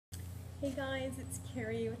Hey guys, it's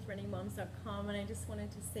Carrie with runningmoms.com, and I just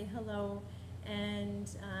wanted to say hello and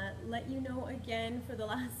let you know again for the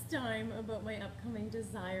last time about my upcoming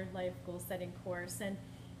Desired Life Goal Setting course. And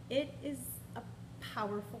it is a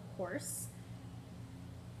powerful course.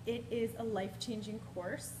 It is a life-changing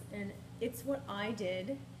course, and it's what I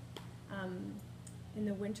did in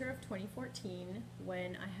the winter of 2014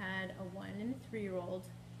 when I had a 1 and 3-year-old,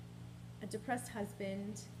 a depressed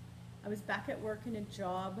husband. I was back at work in a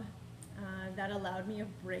job that allowed me a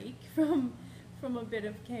break from a bit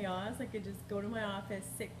of chaos. I could just go to my office,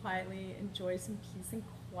 sit quietly, enjoy some peace and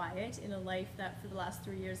quiet in a life that for the last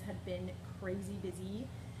 3 years had been crazy busy,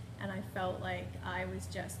 and I felt like I was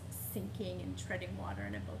just sinking and treading water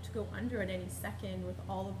and about to go under at any second with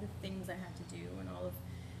all of the things I had to do and all of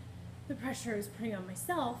the pressure I was putting on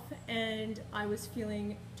myself. And I was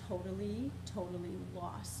feeling totally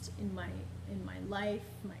lost in my life,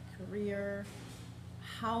 my career,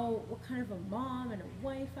 what kind of a mom and a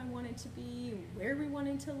wife I wanted to be, where we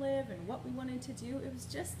wanted to live, and what we wanted to do. It was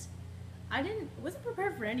just, wasn't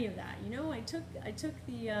prepared for any of that. You know, I took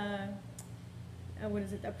the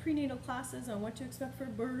the prenatal classes on what to expect for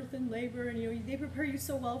birth and labor, and you know, they prepare you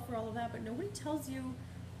so well for all of that, but nobody tells you,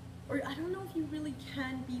 or I don't know if you really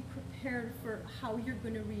can be prepared for how you're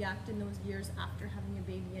going to react in those years after having a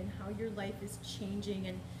baby and how your life is changing.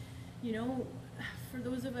 And you know, for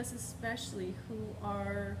those of us especially who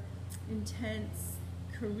are intense,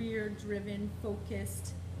 career-driven,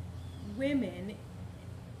 focused women,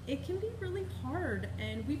 it can be really hard,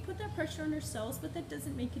 and we put that pressure on ourselves, but that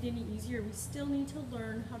doesn't make it any easier. We still need to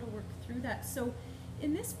learn how to work through that. So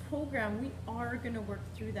in this program, we are going to work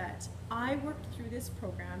through that. I worked through this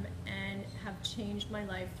program and have changed my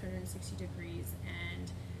life 360 degrees,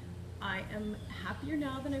 and I am happier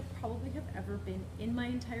now than I probably have ever been in my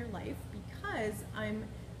entire life because I'm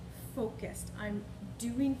focused. I'm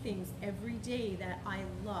doing things every day that I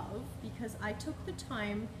love because I took the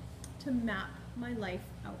time to map my life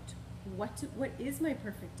out. What is my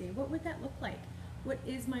perfect day? What would that look like? What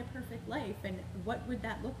is my perfect life, and what would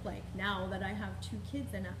that look like now that I have 2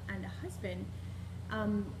 kids and a husband?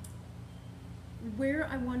 Where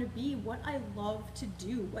I want to be, what I love to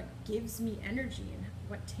do, what gives me energy and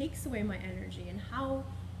what takes away my energy, and how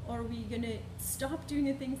are we going to stop doing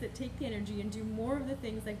the things that take the energy and do more of the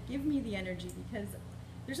things that give me the energy, because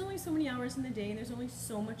there's only so many hours in the day and there's only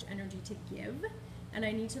so much energy to give, and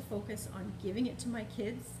I need to focus on giving it to my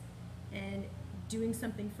kids and doing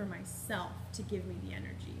something for myself to give me the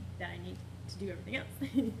energy that I need to do everything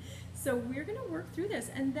else. So we're going to work through this,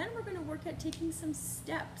 and then we're going to work at taking some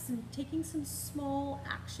steps and taking some small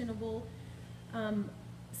actionable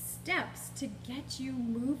steps to get you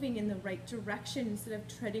moving in the right direction instead of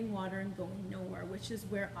treading water and going nowhere, which is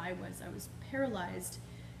where I was. I was paralyzed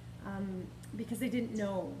because I didn't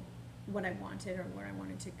know what I wanted or where I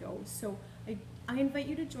wanted to go. So I invite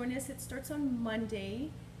you to join us. It starts on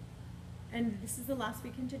Monday, and this is the last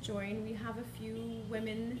weekend to join. We have a few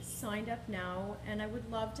women signed up now, and I would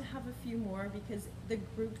love to have a few more because the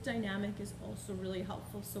group dynamic is also really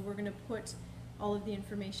helpful. So we're going to put all of the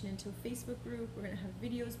information into a Facebook group. We're going to have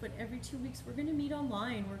videos, but every 2 weeks we're going to meet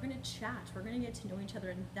online. We're going to chat. We're going to get to know each other,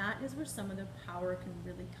 and that is where some of the power can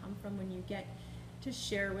really come from, when you get to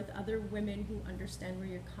share with other women who understand where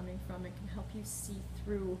you're coming from and can help you see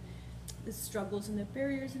through the struggles and the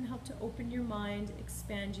barriers and help to open your mind,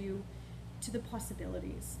 expand you to the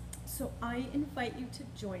possibilities. So I invite you to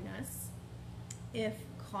join us. If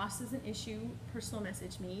cost is an issue, personal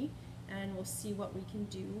message me and we'll see what we can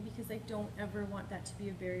do, because I don't ever want that to be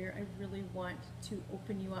a barrier. I really want to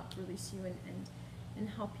open you up, release you, and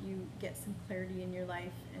help you get some clarity in your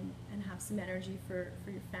life and have some energy for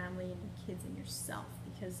your family and your kids and yourself.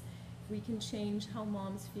 Because if we can change how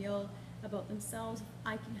moms feel about themselves, if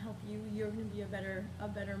I can help you, you're going to be a better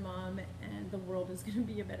mom, and the world is going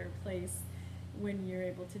to be a better place when you're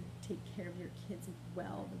able to take care of your kids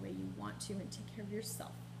well the way you want to and take care of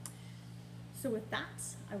yourself. So with that,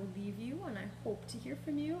 I will leave you, and I hope to hear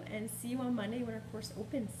from you and see you on Monday when our course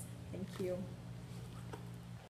opens. Thank you.